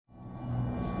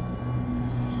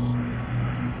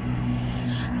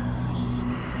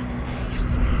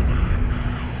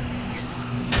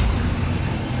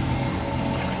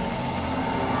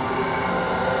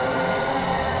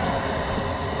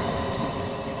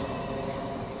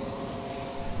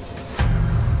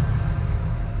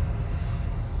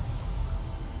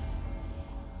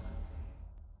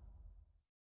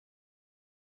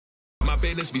my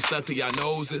business, be stuck to y'all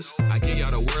noses. I give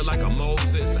y'all the word like a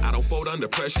Moses. I don't fold under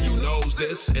pressure, you knows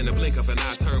this. In the blink of an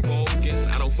eye, turn bogus.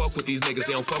 I don't fuck with these niggas,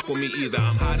 they don't fuck with me either.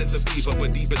 I'm hot as a fever,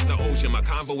 but deep as the ocean. My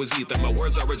convo is ether, my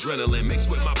words are adrenaline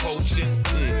mixed with my potion.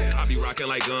 I be rocking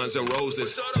like Guns N'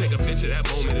 Roses. Take a picture, that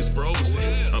moment is frozen.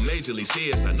 I'm majorly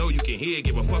serious, I know you can hear.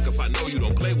 Give a fuck if I know you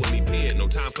don't play with me, period. No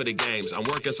time for the games, I'm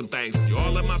working some things. If you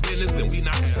all in my business, then we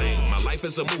not the same. My life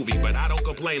is a movie, but I don't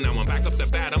complain. Now I'm back up the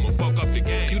bat, I'ma fuck up the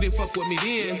game. You didn't fuck with me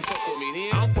then,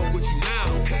 I don't fuck with you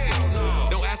now. Hell no.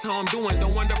 Don't ask how I'm doing,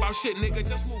 don't wonder about shit, nigga,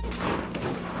 just move.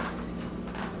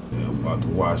 Yeah, I'm about to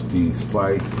watch these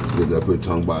fights. This nigga up here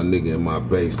talking about a nigga in my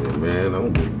basement, man.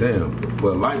 I'm gonna damn.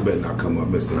 But light better not come up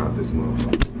missing out this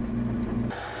motherfucker.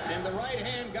 And the right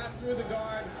hand got through the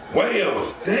guard.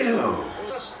 Wham! Damn!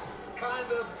 Just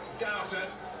kind of doubt it.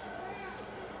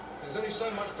 There's only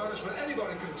so much punishment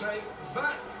anybody can take.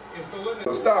 That is the limit.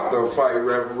 Stop the fight,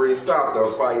 referee. Stop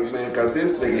the fight, man, cause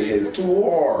this nigga hit too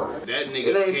hard. That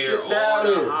nigga scared all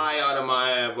the high out of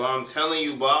my ass, bro. I'm telling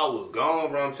you, bro, I was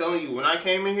gone, bro. I'm telling you, when I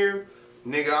came in here,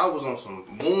 nigga, I was on some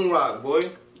moon rock, boy.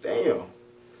 Damn.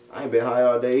 I ain't been high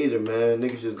all day either, man.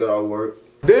 Niggas just got off work.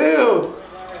 Damn!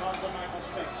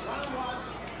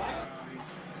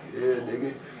 Yeah,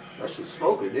 nigga. That shit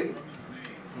smoking, nigga.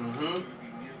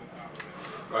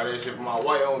 Got that shit from my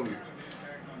white homie.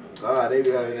 God, they be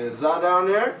having that za down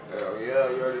there? Hell yeah,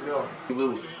 you already know. You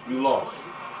lose. You lost.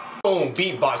 Boom,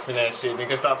 beatboxing that shit,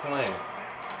 nigga. Stop playing.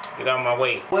 Get out of my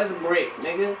way. What's a break,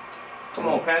 nigga? Come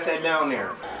on, pass that down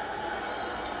there.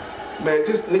 Man,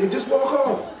 just walk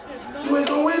off. You ain't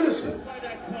gonna win this one.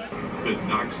 It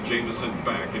knocks Jameson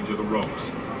back into the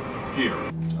ropes. Here.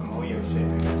 I'm on your shit,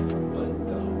 nigga. What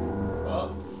the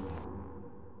fuck?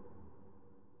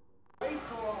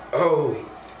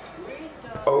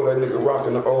 Oh, that nigga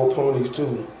rocking the old ponies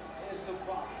too.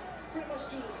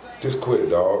 Just quit,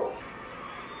 dog.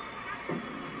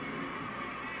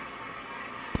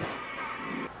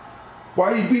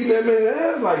 Why he beating that man's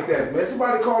ass like that, man?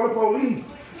 Somebody call the police.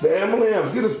 The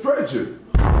ambulance, get a stretcher.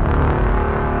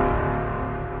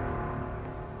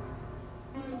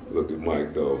 Look at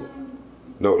Mike, though.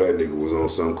 Know that nigga was on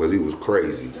something because he was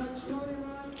crazy.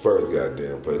 First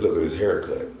goddamn play. Look at his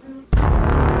haircut.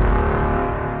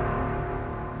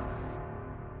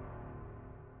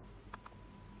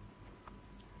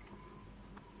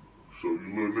 So you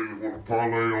little niggas wanna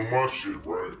parlay on my shit,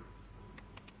 right?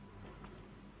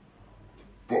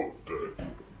 Fuck that.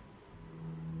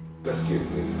 Let's get it,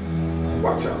 nigga.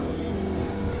 Watch out.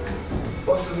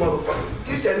 Bust this motherfucker.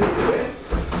 Get that nigga, man.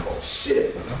 Oh,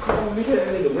 shit. Come on, nigga. Get that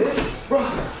nigga, man. Bro,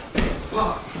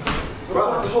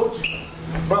 I told you.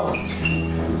 Bro,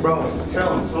 tell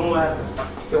him. Something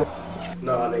happened.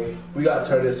 Nah, nigga. We gotta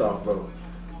turn this off, bro.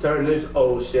 Turn this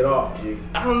old shit off, G.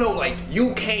 I don't know, like,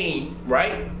 you came,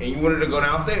 right? And you wanted to go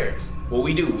downstairs. What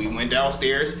we do, we went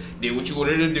downstairs, did what you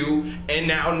wanted to do, and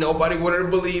now nobody wanted to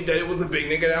believe that it was a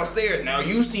big nigga downstairs. Now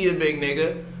you see the big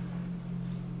nigga.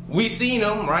 We seen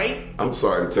him, right? I'm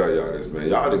sorry to tell y'all this, man.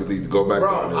 Y'all niggas need to go back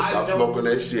down there and stop smoking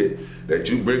that shit that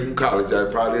you bring from college.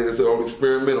 That probably is old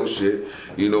experimental shit.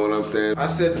 You know what I'm saying? I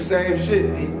said the same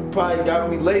shit. He probably got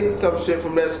me lacing some shit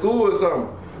from that school or something.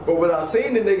 But when I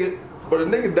seen the nigga, the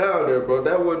nigga down there, bro,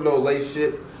 that wasn't no lace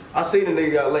shit. I seen the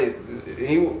nigga got laced.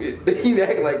 He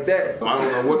act like that. I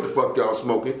don't know what the fuck y'all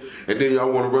smoking, and then y'all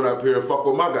want to run up here and fuck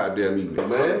with my goddamn evening,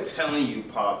 man. I'm telling you,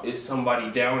 Pop, it's somebody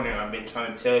down there. I've been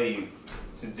trying to tell you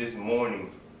since this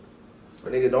morning.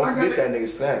 But nigga, don't forget that nigga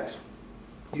snacks.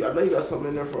 I know you got something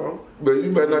in there for him. But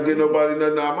you better not get nobody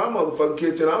nothing out of my motherfucking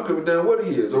kitchen. I don't give a damn what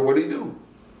he is or what he do.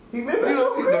 He live he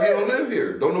don't live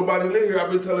here. Don't nobody live here.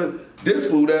 I've been telling this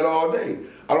fool that all day.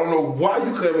 I don't know why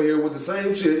you coming here with the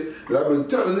same shit that I've been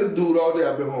telling this dude all day.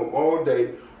 I've been home all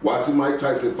day watching Mike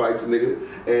Tyson fights, nigga,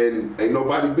 and ain't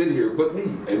nobody been here but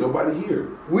me. Ain't nobody here.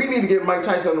 We need to get Mike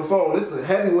Tyson on the phone. This is a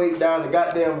heavyweight down the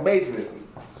goddamn basement.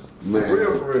 Man, for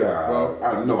real, bro.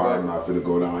 I know I'm not finna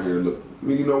go down here and look. I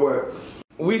mean, you know what?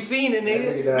 We seen it,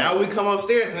 nigga. Now we come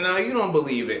upstairs and now you don't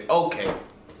believe it. Okay.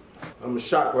 I'm in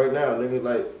shock right now, nigga.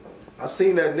 Like, I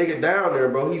seen that nigga down there,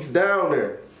 bro. He's down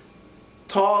there.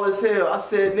 Tall as hell. I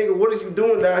said, nigga, what is you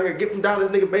doing down here? Get from down this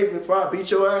nigga basement before I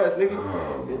beat your ass,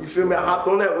 nigga. You feel me? I hopped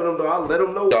on that with him, though. I let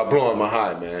him know. Y'all blowing my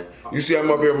high, man. You see I'm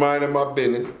up here minding my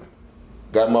business.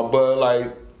 Got my bud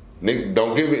like, nigga,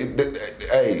 don't give me,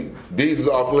 hey, these is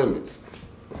off limits.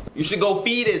 You should go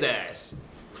feed his ass.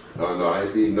 No, I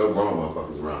ain't feeding no grown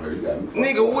motherfuckers around here. You got me.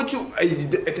 Nigga, what you,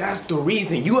 that's the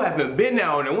reason. You haven't been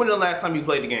down there. When the last time you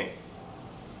played the game?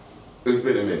 It's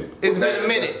been a minute. It's been a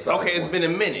minute. Okay, it's been a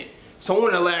minute. So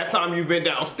when the last time you been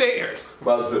downstairs?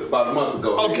 About a month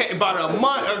ago. Okay, about a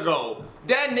month ago.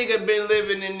 That nigga been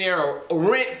living in there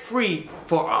rent-free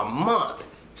for a month.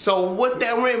 So what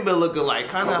that rent bill looking like?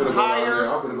 Kind of higher?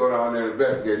 I'm gonna go down there and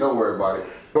investigate. Don't worry about it.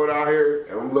 Go down here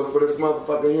and I'm looking for this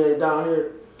motherfucker. He ain't down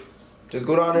here. Just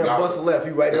go down there and bust a left.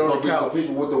 He right there on the couch. Some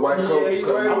people with the white coats. Yeah,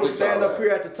 I'm gonna stand up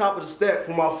here at the top of the step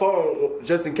for my phone,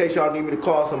 just in case y'all need me to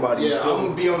call somebody. Yeah, I'm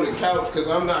gonna be on the couch because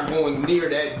I'm not going near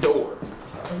that door.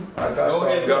 I got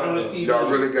y'all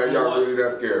really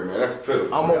that scared, man. That's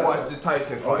pitiful. I'm gonna watch the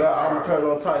Tyson fight. I'm gonna turn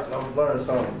on Tyson. I'm gonna learn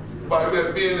something. Somebody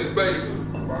better be in this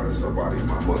basement. There's somebody in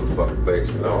my motherfucking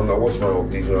basement. I don't know what's wrong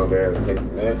with these young ass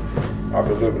niggas, man. I've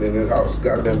been living in this house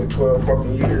goddamn 12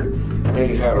 fucking years.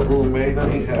 Ain't had a roommate. I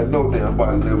ain't had no damn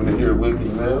body living in here with me,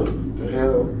 man. The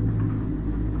hell?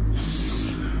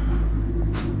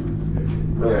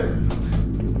 Man.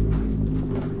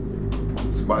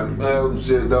 Somebody else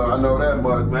shit, though. I know that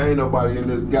much, man. Ain't nobody in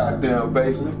this goddamn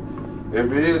basement.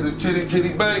 If it is, it's chitty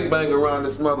chitty bang bang around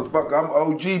this motherfucker. I'm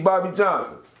OG Bobby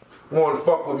Johnson. Wanna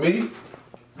fuck with me?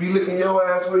 Be licking your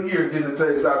ass for a year getting the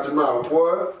taste out your mouth,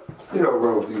 boy. What the hell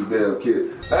wrong with these damn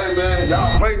kids? Hey, man,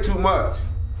 y'all play too much.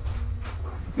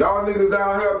 Y'all niggas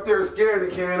down here up there scared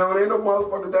to carry on. Ain't no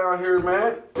motherfucker down here,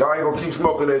 man. Y'all ain't gonna keep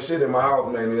smoking that shit in my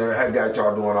house, man. I got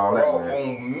y'all doing all that, man.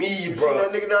 On me, You bro. see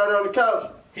that nigga down there on the couch?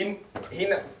 He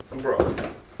not, bro.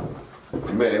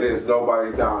 Man, there's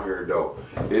nobody down here, though.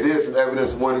 It is some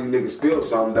evidence one of these niggas spilled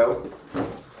something, though.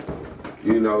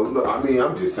 You know, look, I mean,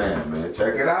 I'm just saying, man.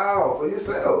 Check it out for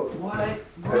yourself. What,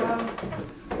 bro?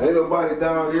 Hey, ain't nobody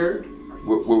down here.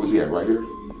 Where was he at? Right here?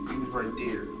 He was right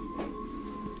there.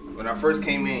 When I first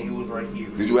came in, he was right here.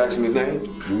 Did you ask him his name?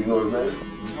 Do you know his name?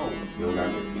 No. You don't got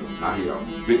him. Not here.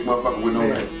 Big motherfucker with no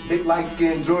name. Big light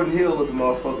skinned Jordan Hill looking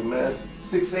motherfucker, man.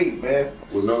 6'8", man.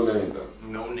 With no name, though.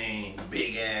 No name,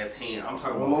 big ass hand. I'm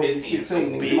talking Almost about his hand so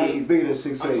 6'8", nigga. It might be big. bigger than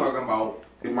 6'8". I'm talking about.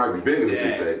 It might be bigger than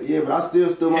Yeah. 6'8". Yeah, but I still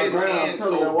stood my His ground. I'm hand's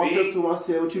telling you, I so walked up big. to him, I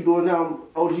said, what you doing down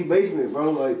OG basement,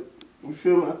 bro? Like, you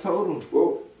feel me? I told him.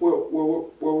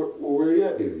 Where he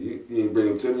at then? You ain't bring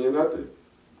him to me or nothing.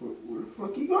 Where the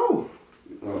fuck he go?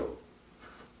 Oh.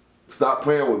 Stop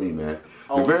playing with me, man.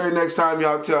 The very next time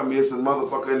y'all tell me it's a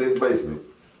motherfucker in this basement,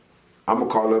 I'm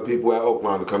gonna call up people at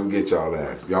Oakland to come get y'all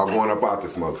ass. Y'all going up out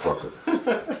this motherfucker.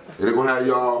 And they're gonna have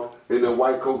y'all in the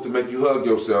white coat to make you hug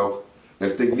yourself and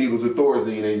stick needles of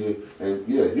Thorazine in you. And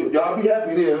yeah, y'all be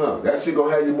happy then, huh? That shit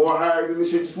gonna have you more higher than the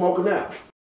shit you smoking now.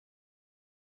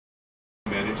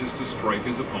 Manages to strike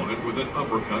his opponent with an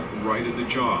uppercut right in the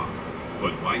jaw.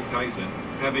 But Mike Tyson,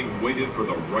 having waited for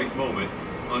the right moment,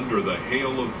 under the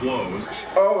hail of blows.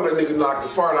 Oh, that nigga knocked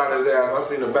the fart out of his ass. I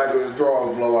seen the back of his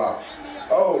drawers blow out.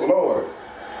 Oh, Lord.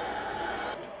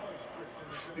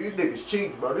 These niggas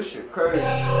cheat, bro. This shit crazy.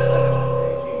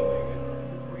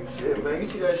 Shit, man. You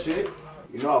see that shit?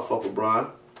 You know I fuck with Brian.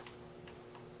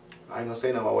 I ain't gonna say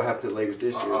nothing about what happened to the Lakers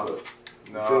this year, but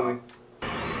you feel me?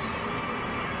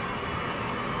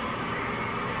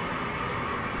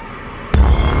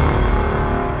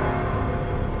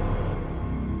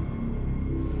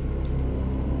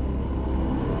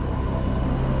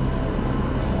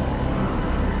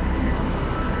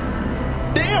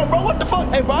 Damn, bro, what the fuck?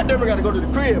 Hey, bro, I never gotta go to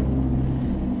the crib.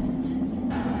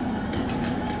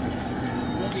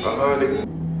 Nigga.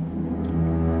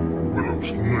 When I'm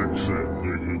next at,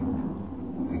 nigga,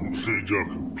 who said y'all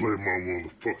could play my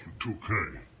motherfucking 2K?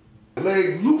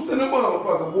 Legs loose in the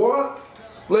motherfucker, boy.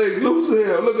 Legs loose in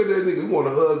hell. Look at that nigga. He want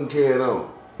to hug and carry on.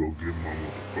 Go get my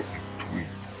motherfucking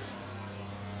tweets.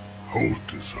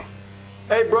 Hostess, huh?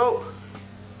 Hey, bro.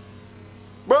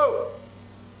 Bro.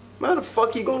 Man, the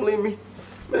fuck he gonna leave me?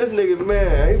 Man, this nigga,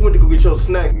 man, he went to go get your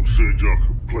snack. Who said y'all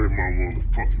could play my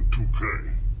motherfucking 2K?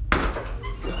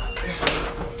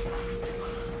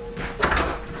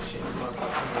 Shit, fuck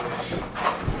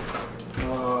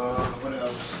what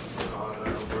else? Oh,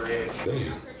 no, bread.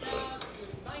 Damn.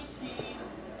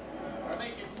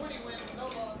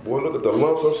 Boy, look at the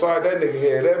lumps upside that nigga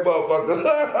head. That motherfucker.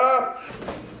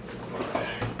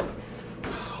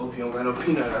 Hope you don't got no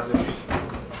peanut out of me.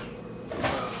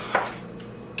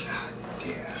 God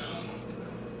damn.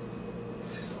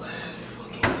 It's his last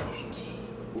fucking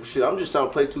Twinkie. Well, shit, I'm just trying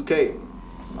to play 2K.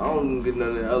 I don't get none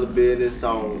of that other business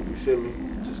on, you feel me?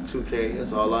 Just 2K,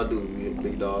 that's all I do,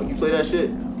 big dog. You play that shit?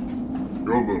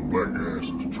 Your little black ass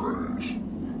is trash.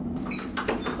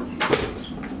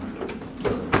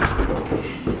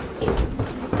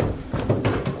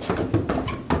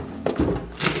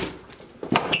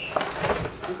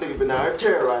 This nigga been out here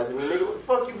terrorizing me, nigga. Where the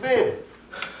fuck you been?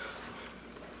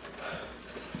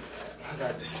 I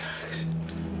got the snacks.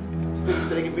 This nigga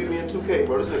said he can beat me in 2K,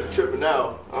 bro. This nigga tripping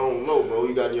out. I don't know, bro.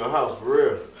 You got in your house for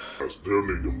real. I still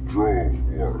need them draws,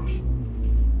 Marsh.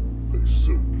 They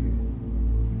silky.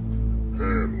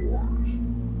 Hand wires.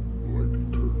 Like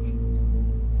detergent.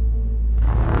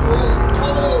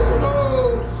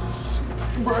 Oh,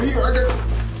 bro, here,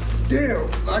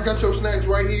 I got your snacks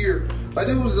right here. Like,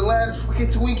 this was the last fucking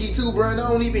Twinkie, too, bro. And I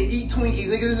don't even eat Twinkies,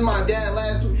 nigga. This is my dad's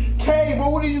last Twinkie. Hey, bro,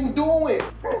 what are you doing?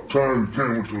 About time you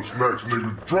came with your snacks,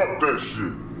 nigga. Drop that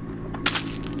shit.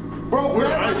 Bro, Where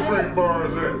the ice cream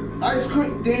bars at? Ice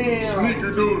cream, damn.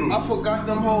 Sneaker doodle. I forgot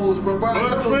them hoes, bro. I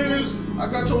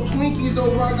got your Twinkies,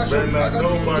 though, bro. I got Better you not some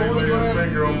nobody lay a Golden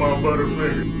finger on my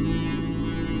butterfinger.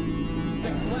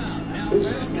 Is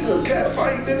this nigga cat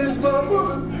fighting in this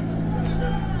motherfucker?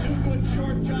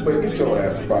 Wait, get your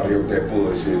ass up out here with that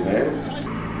bullshit, man.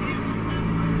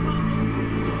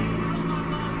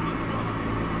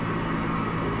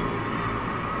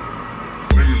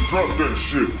 Nigga, drop that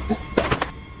shit.